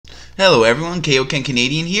Hello everyone, Kaioken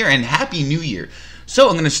Canadian here, and Happy New Year! So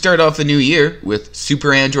I'm going to start off the new year with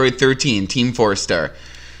Super Android 13, Team 4-Star.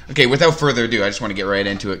 Okay, without further ado, I just want to get right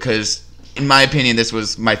into it, because in my opinion, this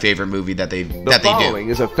was my favorite movie that they do. The following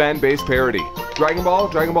is a fan-based parody. Dragon Ball,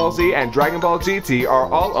 Dragon Ball Z, and Dragon Ball GT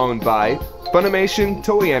are all owned by Funimation,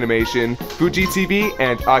 Toei Animation, Fuji TV,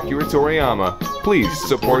 and Akira Toriyama. Please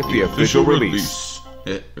support the official release.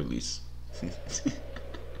 Release.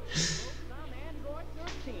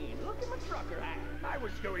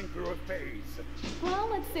 Well,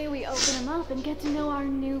 let's say we open him up and get to know our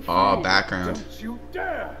new friend. Oh, background. Don't you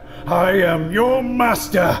dare! I am your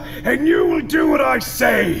master, and you will do what I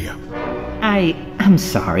say! I'm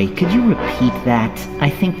sorry, could you repeat that? I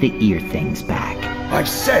think the ear thing's back. I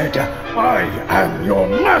said, I am your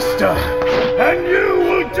master, and you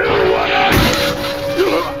will do what I...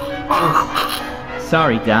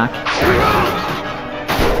 Sorry, Doc.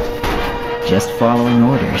 Just following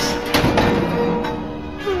orders.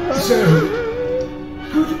 So,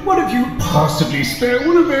 could one of you possibly spare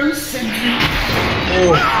one of those sentries?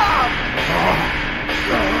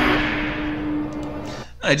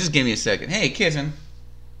 Just give me a second. Hey, kitten.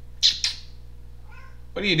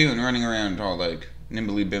 What are you doing running around all like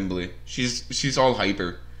nimbly bimbly? She's all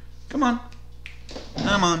hyper. Come on.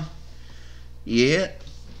 Come on. Yeah.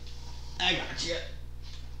 I got you.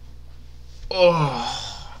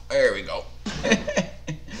 Oh, there we go.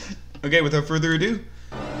 Okay, without further ado.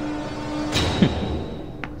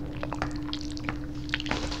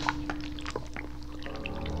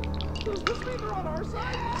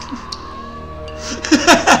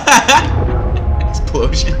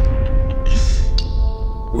 Explosion.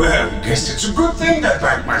 Well, guess it's a good thing I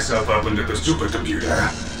backed myself up into the supercomputer.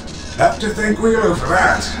 Have to thank Wheeler for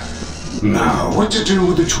that. Now, what to do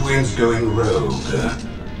with the twins going rogue?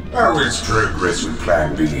 How is progress with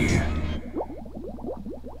Plan B?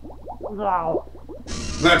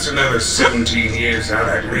 That's another 17 years out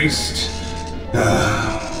at least.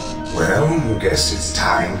 Well, guess it's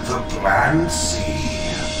time for Plan C.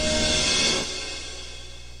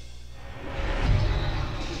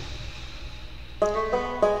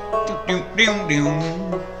 You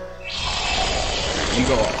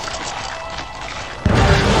go off.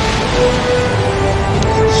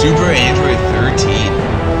 Super Android 13.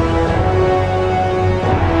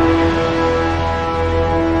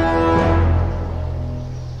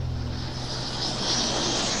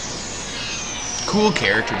 Cool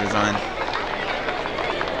character design.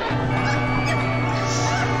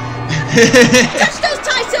 Touch those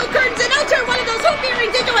tie silk curtains and I'll turn one of those hoop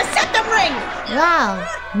earrings into a septum ring! Wow,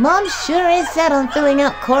 Mom sure is set on filling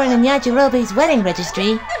out Korin and Yajirobe's wedding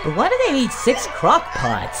registry. But why do they need 6 crock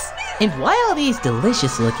pots? And why all these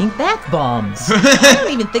delicious-looking bath bombs? I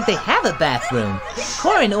don't even think they have a bathroom.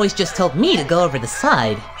 Korin always just told me to go over the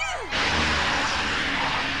side.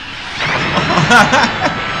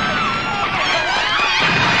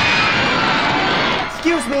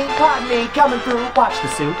 Excuse me, pardon me, coming through. Watch the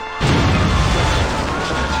suit.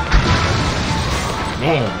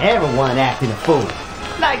 Man, everyone acting a fool.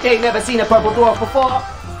 Like they never seen a purple dwarf before.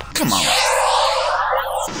 Come on.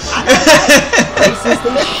 Racist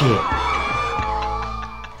in the shit.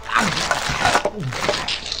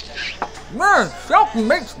 Man, shopping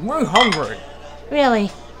makes me hungry. Really,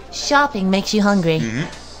 shopping makes you hungry.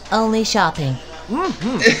 Only shopping.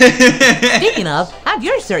 Speaking of, how'd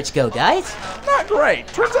your search go, guys? Not great.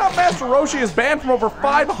 Turns out Master Roshi is banned from over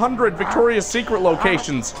 500 Victoria's Secret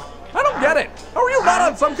locations. I don't get it. How are you not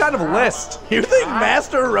on some kind of list? You think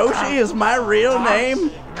Master Roshi is my real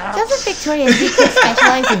name? Doesn't Victoria's Secret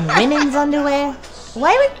specialize in women's underwear?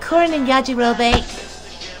 Why would Korin and Yajirobe...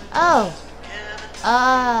 Oh.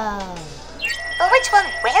 But which one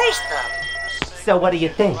wears them? So what do you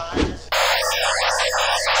think?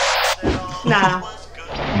 Nah.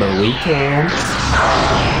 But we can.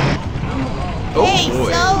 Oh, Hey,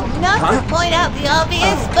 boy. so, not to point out the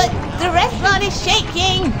obvious, but the restaurant is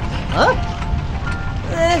shaking! Huh?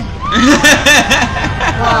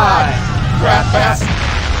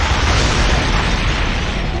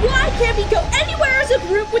 Why can't we go anywhere as a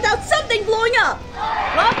group without something blowing up?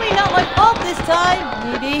 Probably not my fault this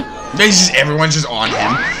time, maybe. Everyone's just on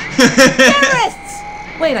him. Terrorists!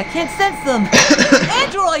 Wait, I can't sense them.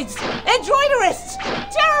 Androids! Androiderists!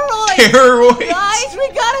 Terroroids! Terroroids! Guys, we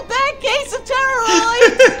got a bad case of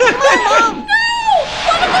terroroids! Come on, Mom! No!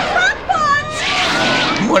 One of the crock pots!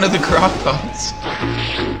 One of the crock pots.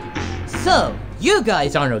 So, you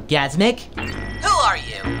guys aren't orgasmic. Who are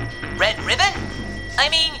you? Red Ribbon? I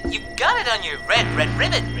mean, you got it on your red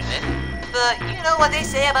ribbon. But you know what they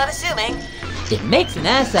say about assuming. It makes an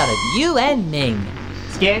ass out of you and Ming.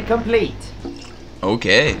 Scan complete.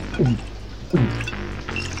 Okay.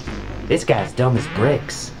 This guy's dumb as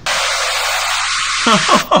bricks.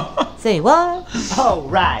 Say what? Oh,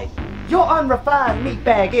 right. Your unrefined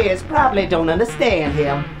meatbag ears probably don't understand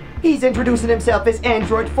him. He's introducing himself as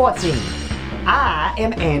Android 14. I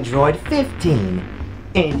am Android 15.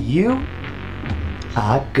 And you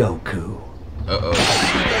are Goku. Uh-oh.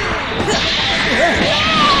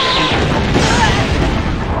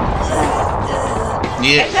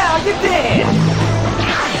 Yeah. And now you're dead.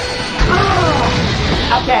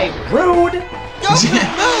 Okay, rude.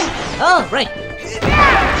 Oh, right.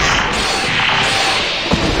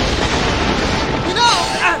 You know,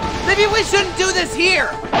 maybe we shouldn't do this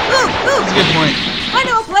here. That's a good point. I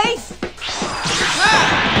know a place.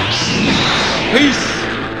 Peace.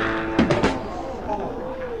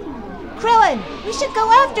 Krillin, we should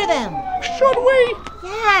go after them. Should we?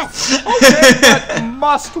 Yes. Okay, but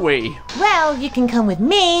must we? Well, you can come with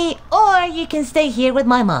me, or you can stay here with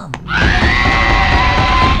my mom.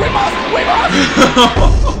 We must!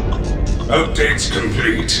 Updates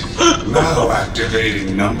complete. Now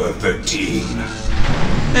activating number 13.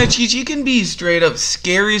 Now, Chi-Chi can be straight up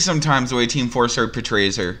scary sometimes the way Team 4-Star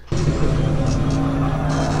portrays her.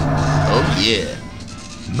 Oh, yeah.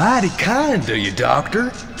 Mighty kind of you, Doctor.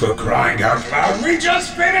 For crying out loud, we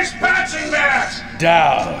just finished patching that!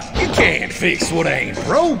 Dog, you can't fix what ain't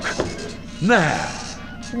broke. Now,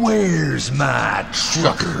 where's my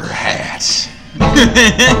trucker hat?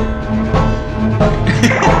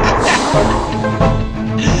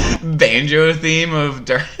 Banjo theme of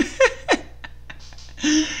Dark.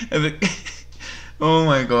 Oh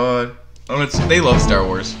my god. Oh, they love Star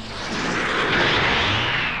Wars.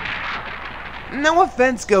 No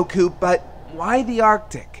offense, Goku, but why the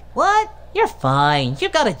Arctic? What? You're fine. You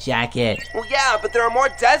got a jacket. Well, yeah, but there are more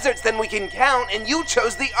deserts than we can count, and you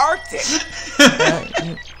chose the Arctic.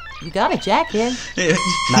 You got a jacket.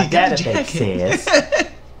 My database says,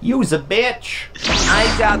 you's a bitch. I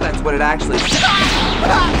doubt that's what it actually says.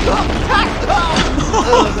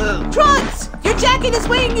 Trunks! Your jacket is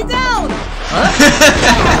weighing you down!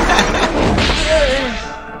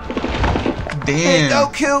 Damn. Hey,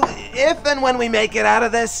 Goku, if and when we make it out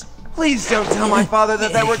of this, please don't tell my father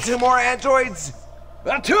that there were 2 more androids.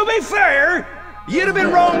 To be fair, you'd have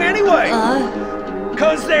been wrong anyway.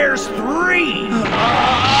 'Cause there's 3.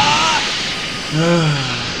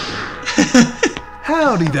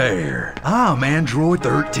 Howdy there. I'm Android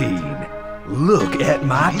 13. Look at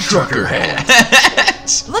my trucker hat.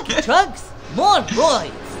 Look at Trunks. More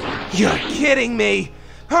droids. You're kidding me.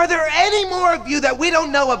 Are there any more of you that we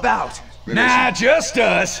don't know about? Nah, just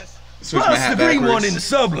us. Switch my Plus hat the green backwards. one in the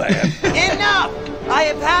sublab. Enough! I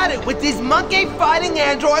have had it with these monkey fighting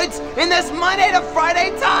androids in this Monday to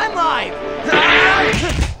Friday timeline!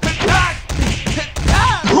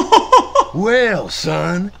 Well,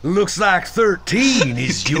 son, looks like 13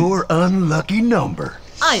 is your unlucky number.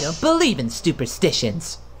 I don't believe in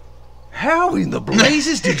superstitions. How in the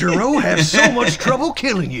blazes did Jero have so much trouble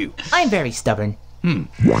killing you? I'm very stubborn. Oh,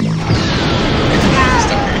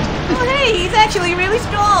 hey, he's actually really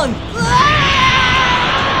strong.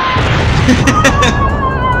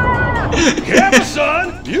 Careful,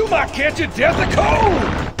 son! You might catch a death of cold!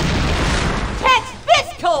 Catch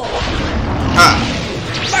fist cold!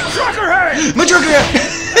 My trucker hat! My trucker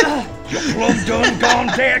hat! You plumb done gone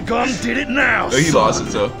dadgum did it now, Oh, he lost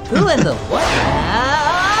it, so. Who in the what?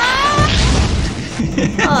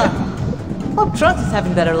 Hope Trunks is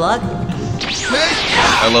having better luck.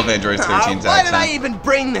 I love Android 13's Why did I accent. even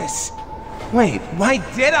bring this? Wait, why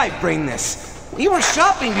did I bring this? You were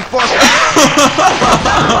shopping before.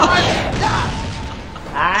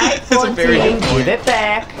 I That's a very good give it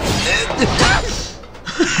back.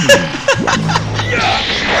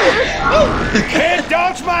 Can't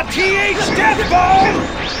dodge my TH death bomb!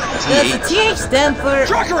 Does the TH stand for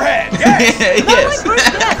Trucker hat! Yes! Yes.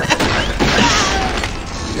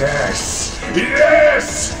 Yes!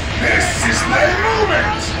 Yes! This is my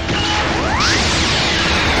moment!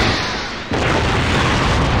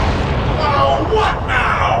 Oh, what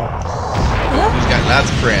now? He's got lots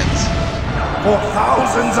of friends. For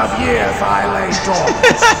thousands of years I lay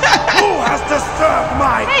dormant. Who has disturbed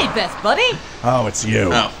my... Hey, best buddy. Oh, it's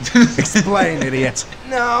you. Oh. Explain, idiot.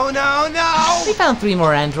 No, no, no! We found 3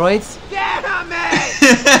 more androids. Damn it!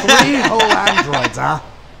 3 whole androids, huh?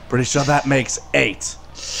 Pretty sure that makes 8.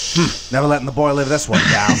 Never letting the boy live this one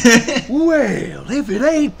down. Well, if it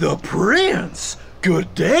ain't the prince,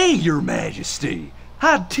 good day, your majesty.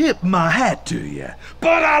 I'd tip my hat to you,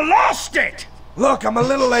 but I lost it! Look, I'm a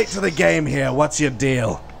little late to the game here. What's your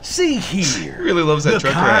deal? See here. Really loves that the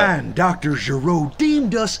truck rat. kind Dr. Giraud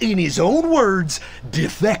deemed us, in his own words,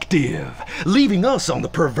 defective, leaving us on the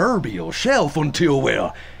proverbial shelf until,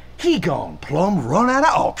 well, he gone plumb run out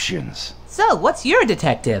of options. So, what's your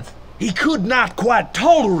detective? He could not quite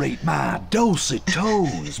tolerate my dulcet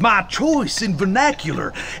tones, my choice in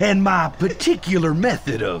vernacular, and my particular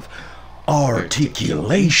method of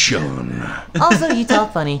articulation. Also, you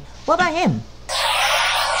talk funny. What about him?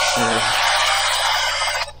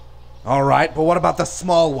 All right, but what about the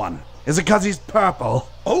small one? Is it because he's purple?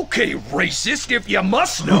 Okay, racist, if you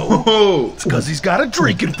must know. It's because he's got a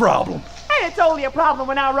drinking problem. Hey, it's only a problem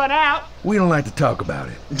when I run out. We don't like to talk about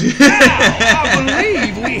it. Now, I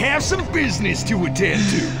believe we have some business to attend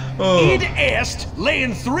to. Id Est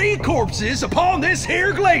laying 3 corpses upon this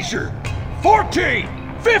here glacier. 14,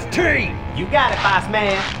 15. You got it, boss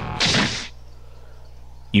man.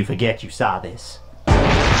 You forget you saw this.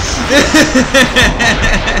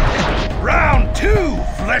 Round 2,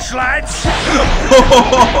 fleshlights.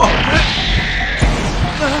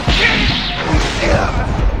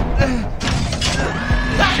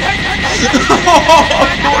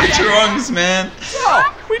 Poor Trunks, man. Oh,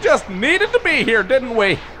 we just needed to be here, didn't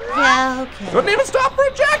we? Yeah, okay. Couldn't even stop for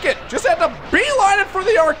a jacket. Just had to beeline it for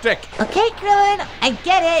the Arctic. Okay, Krillin, I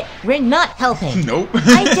get it. We're not helping. Nope.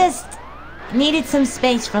 I just needed some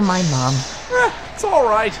space from my mom. It's all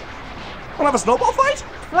right. Wanna have a snowball fight?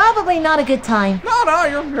 Probably not a good time. No,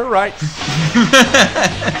 you're right.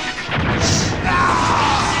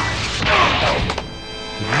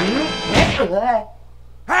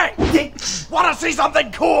 Hey, wanna see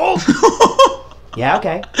something cool? Yeah,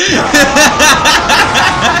 okay.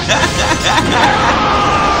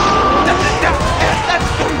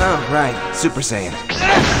 Oh, right. Super Saiyan.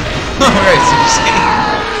 Alright, Super Saiyan.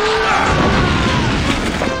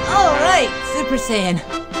 Alright, Super Saiyan.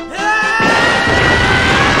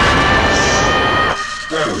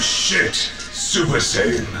 Oh shit! Super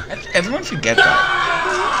Saiyan. Everyone forget that.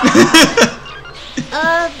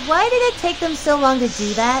 Why did it take them so long to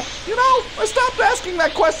do that? You know, I stopped asking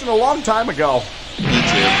that question a long time ago. Me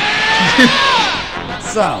too.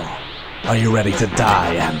 So, are you ready to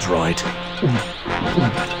die, android?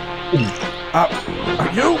 Are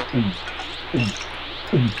you?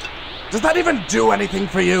 Does that even do anything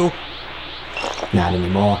for you? Not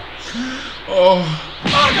anymore. Oh.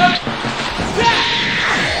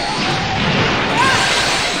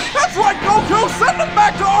 That's right, Goku! Send him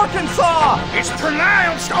back to Arkansas! It's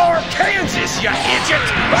pronounced Arkansas, you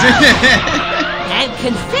idiot! And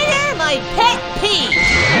consider my pet peeve.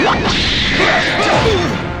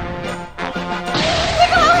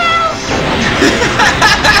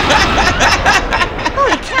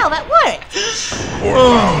 Holy cow, that worked! For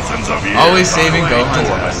thousands of years, Always saving Gohan's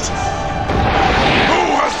ass. Who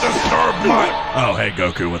has disturbed my... Oh, hey,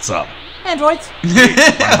 Goku, what's up? Androids. Mind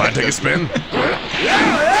if I take a spin?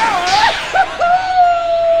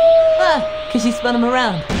 Because you spun him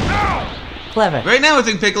around. Clever. Right now, I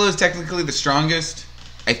think Piccolo is technically the strongest.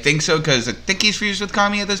 I think so, because I think he's fused with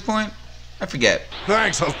Kami at this point. I forget.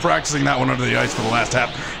 Thanks, I was practicing that one under the ice for the last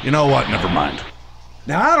half. You know what? Never mind.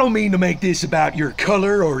 Now, I don't mean to make this about your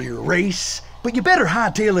color or your race, but you better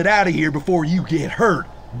hightail it out of here before you get hurt,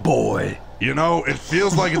 boy. You know, it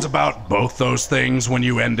feels like it's about both those things when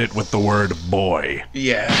you end it with the word boy.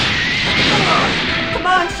 Yeah. Come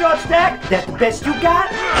on, Short Stack. That the best you got?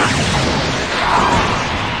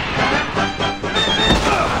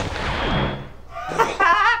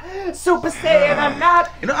 Super Saiyan, I'm not.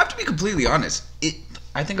 You know, I have to be completely honest.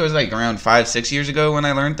 I think it was like around 5-6 years ago when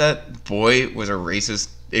I learned that boy was a racist.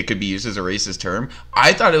 It could be used as a racist term.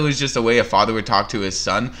 I thought it was just a way a father would talk to his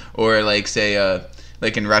son, or like say,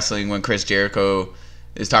 like in wrestling when Chris Jericho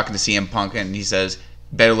is talking to CM Punk and he says,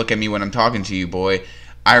 "Better look at me when I'm talking to you, boy."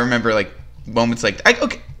 I remember like moments like,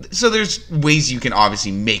 okay, so there's ways you can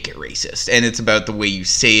obviously make it racist, and it's about the way you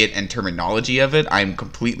say it and terminology of it. I'm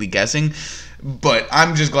completely guessing. But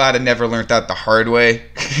I'm just glad I never learned that the hard way,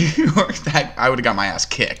 or that I would have got my ass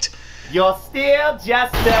kicked. You're still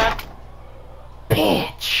just a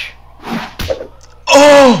bitch.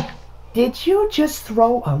 Oh! Did you just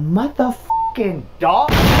throw a motherfucking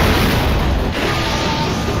dog?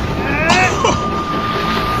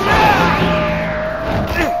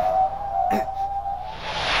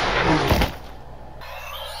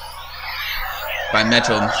 By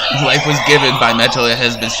Metal, life was given. By Metal, it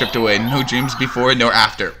has been stripped away. No dreams before nor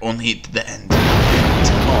after, only to the end.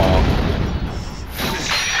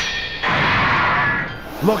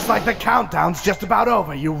 Looks like the countdown's just about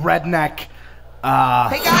over, you redneck.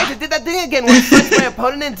 Hey guys, I did that thing again where I punch my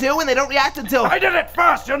opponent in two and they don't react until... I did it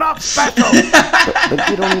first, you're not special! But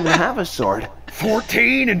you don't even have a sword.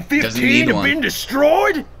 14 and 15 have been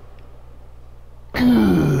destroyed?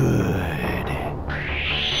 Good.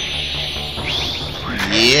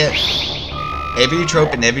 Yeah. Every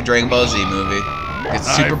trope in every Dragon Ball Z movie. It's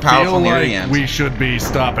super powerful near the end. We should be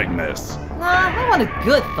stopping this. Nah, I want a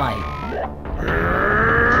good fight.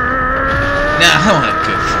 Nah, I want a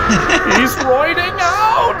good fight. He's roiding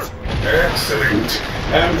out! Excellent.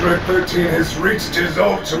 Android 13 has reached his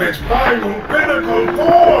ultimate final pinnacle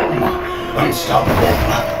form. Unstoppable.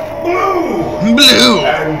 Blue.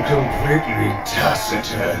 And completely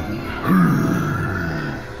taciturn.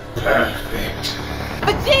 Perfect.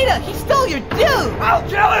 Vegeta, he stole your dude! I'll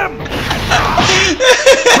kill him!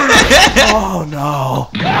 Oh no.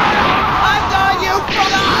 I'm done, you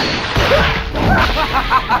fraud!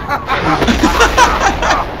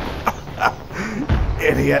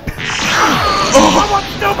 Idiot. Someone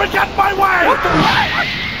stupid get in my way!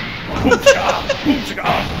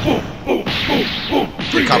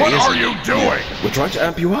 What are you doing? We're trying to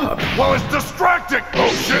amp you up. Well, it's distracting! Oh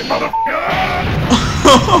shit, motherfucker!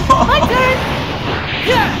 My turn!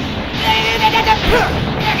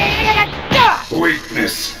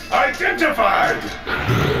 Weakness identified.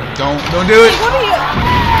 Don't do it. What are you?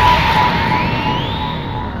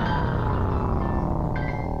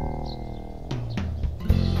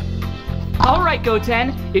 Alright,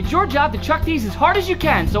 Goten, it's your job to chuck these as hard as you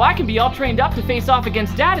can so I can be all trained up to face off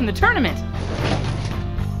against Dad in the tournament.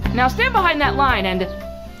 Now stand behind that line and...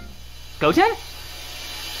 Goten?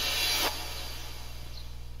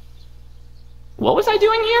 What was I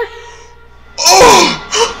doing here?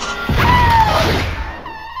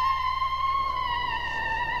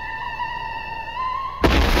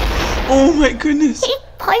 Oh my goodness. He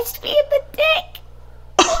punched me in the dick.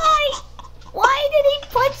 Why? Why did he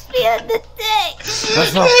punch me in the dick?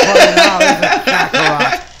 That's not funny now, is it,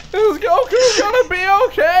 Kakarot? Is Goku gonna be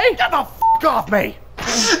okay? Get the f*** off me!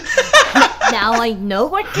 Now I know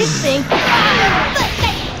what you think.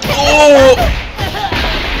 Oh!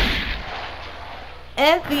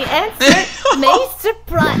 And the answer may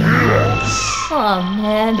surprise. Oh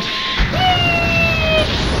man.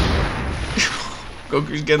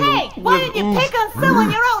 Goku's getting Hey, why didn't you pick on someone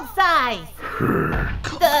your own size?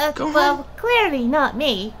 Well, clearly not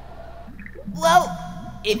me. Well,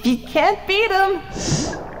 if you can't beat him,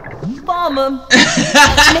 bomb him.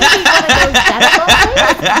 Maybe one of those basketball.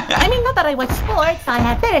 I mean, not that I watch sports. I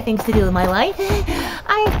have better things to do in my life.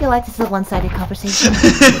 I feel like this is a one-sided conversation.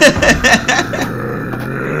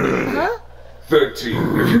 Huh?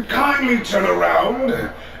 13, if you kindly turn around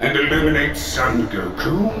and eliminate Son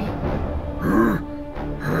Goku.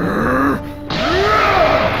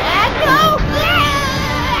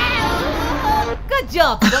 Good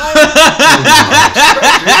job, son.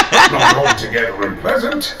 Not altogether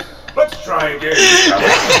unpleasant. Let's try again, shall we?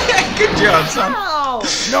 Good job, son. Oh,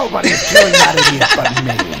 Nobody's killing that idiot but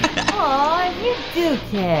me. aw, you do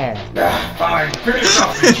care. Fine, finish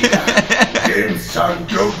off Vegeta. In Son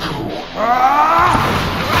Goku.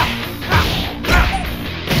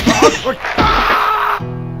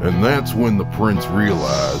 And that's when the prince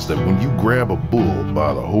realized that when you grab a bull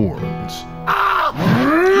by the horns,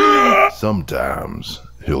 sometimes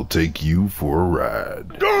he'll take you for a ride.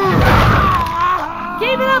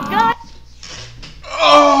 Keep it up, guys.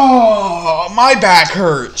 Oh, my back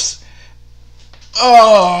hurts.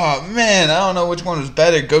 Oh, man, I don't know which one was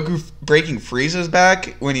better. Goku breaking Frieza's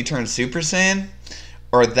back when he turned Super Saiyan?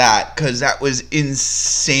 Or that, because that was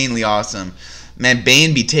insanely awesome. Man,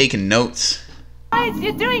 Bane be taking notes. Guys,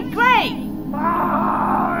 you're doing great.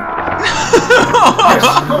 Yes,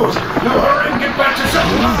 of course. Now hurry and get back to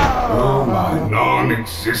something. Oh, my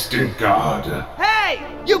non-existent god. Hey,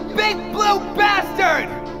 you big blue bastard!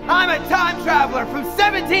 I'm a time traveler from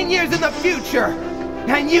 17 years in the future,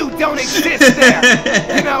 and you don't exist there.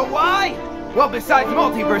 You know why? Well, besides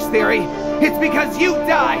multiverse theory, it's because you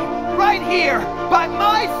died right here by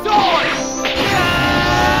my sword.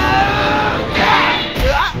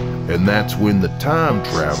 And that's when the time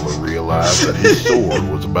traveler realized that his sword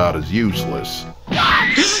was about as useless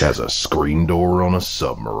as a screen door on a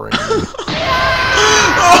submarine.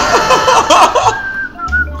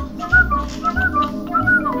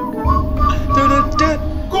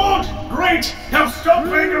 Good! Great! Now stop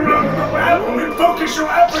playing around with the battle and focus your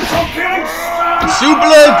efforts on killing Son!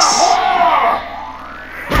 Suplex!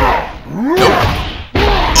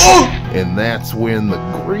 And that's when the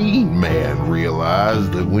Green Man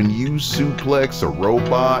realized that when you suplex a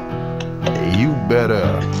robot, you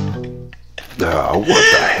better... what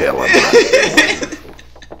the hell am I doing?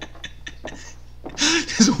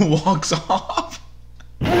 just walks off.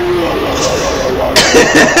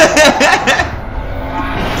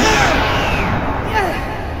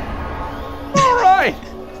 Alright!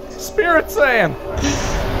 Spirit Saiyan!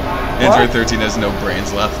 Android 13 has no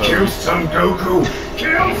brains left though. Kill Son Goku!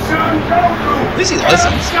 Kill Son Goku! At least he Kill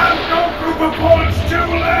listens. Son Goku before it's too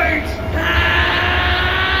late!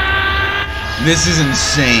 This is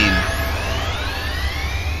insane.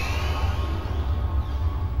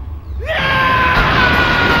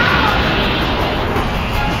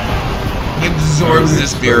 He absorbs the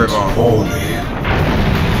spirit bomb.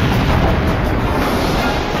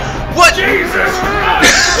 What? Jesus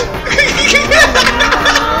Christ!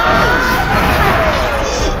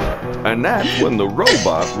 And that's when the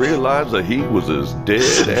robot realized that he was as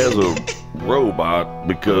dead as a robot,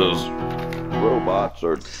 because robots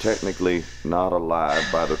are technically not alive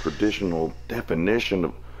by the traditional definition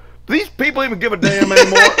of... Do these people even give a damn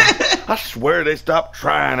anymore? I swear they stopped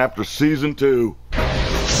trying after season 2.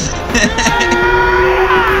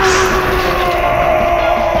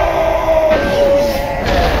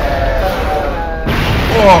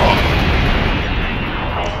 Oh.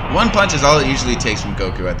 One punch is all it usually takes from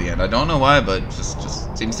Goku at the end. I don't know why, but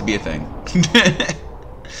just seems to be a thing.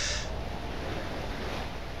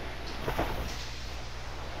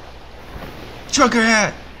 Trucker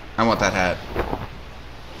hat! I want that hat.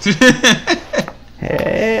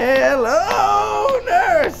 Hello,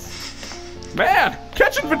 nurse! Man,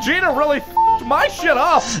 catching Vegeta really f***ed my shit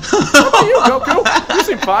up! How about you, Goku? You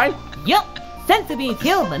seem fine. Yup. Sense of being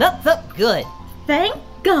healed, my nuts up good. Thank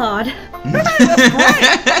God. Hey, that's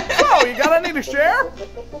great! So, you got any to share?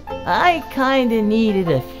 I kinda needed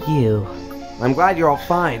a few. I'm glad you're all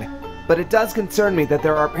fine, but it does concern me that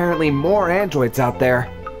there are apparently more androids out there.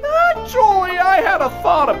 Actually, I had a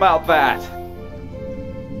thought about that.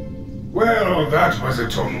 Well, that was a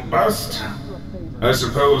total bust. I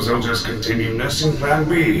suppose I'll just continue nursing Plan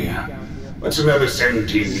B. What's another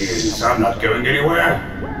 17 years? I'm not going anywhere.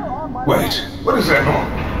 Wait, what is that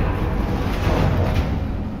on?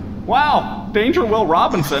 Wow, Danger Will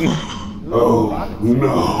Robinson. Oh,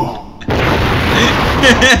 no.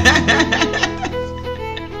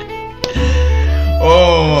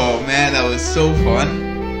 Oh, man, that was so fun.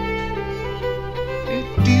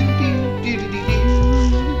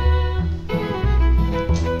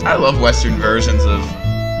 I love Western versions of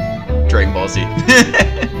Dragon Ball Z.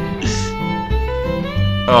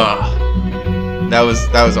 Oh, that was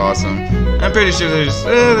awesome. I'm pretty sure there's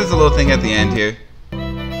a little thing at the end here.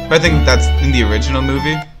 But I think that's in the original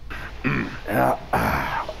movie.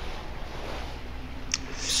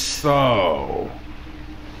 So,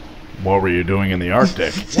 what were you doing in the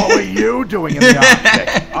Arctic? What were you doing in the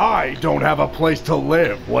Arctic? I don't have a place to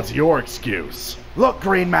live. What's your excuse? Look,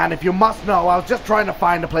 Green Man, if you must know, I was just trying to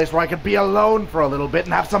find a place where I could be alone for a little bit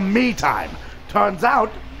and have some me time. Turns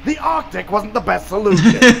out, the Arctic wasn't the best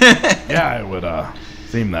solution. Yeah, it would,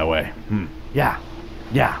 seem that way. Yeah,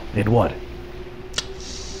 it would.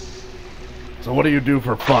 So what do you do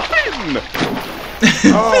for fun?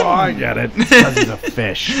 Oh, I get it. Because he's a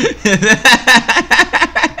fish.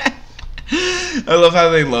 I love how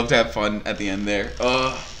they love to have fun at the end there.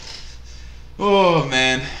 Oh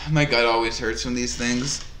man, my gut always hurts from these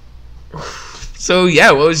things. So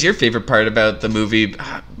yeah, what was your favorite part about the movie?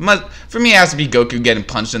 For me, it has to be Goku getting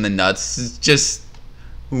punched in the nuts. It's just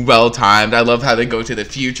well timed. I love how they go to the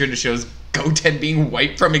future and it shows Goten being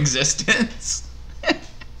wiped from existence.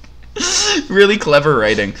 Really clever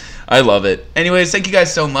writing. I love it. Anyways, thank you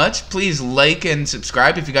guys so much. Please like and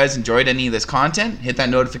subscribe if you guys enjoyed any of this content. Hit that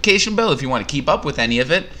notification bell if you want to keep up with any of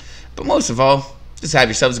it. But most of all, just have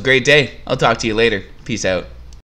yourselves a great day. I'll talk to you later. Peace out.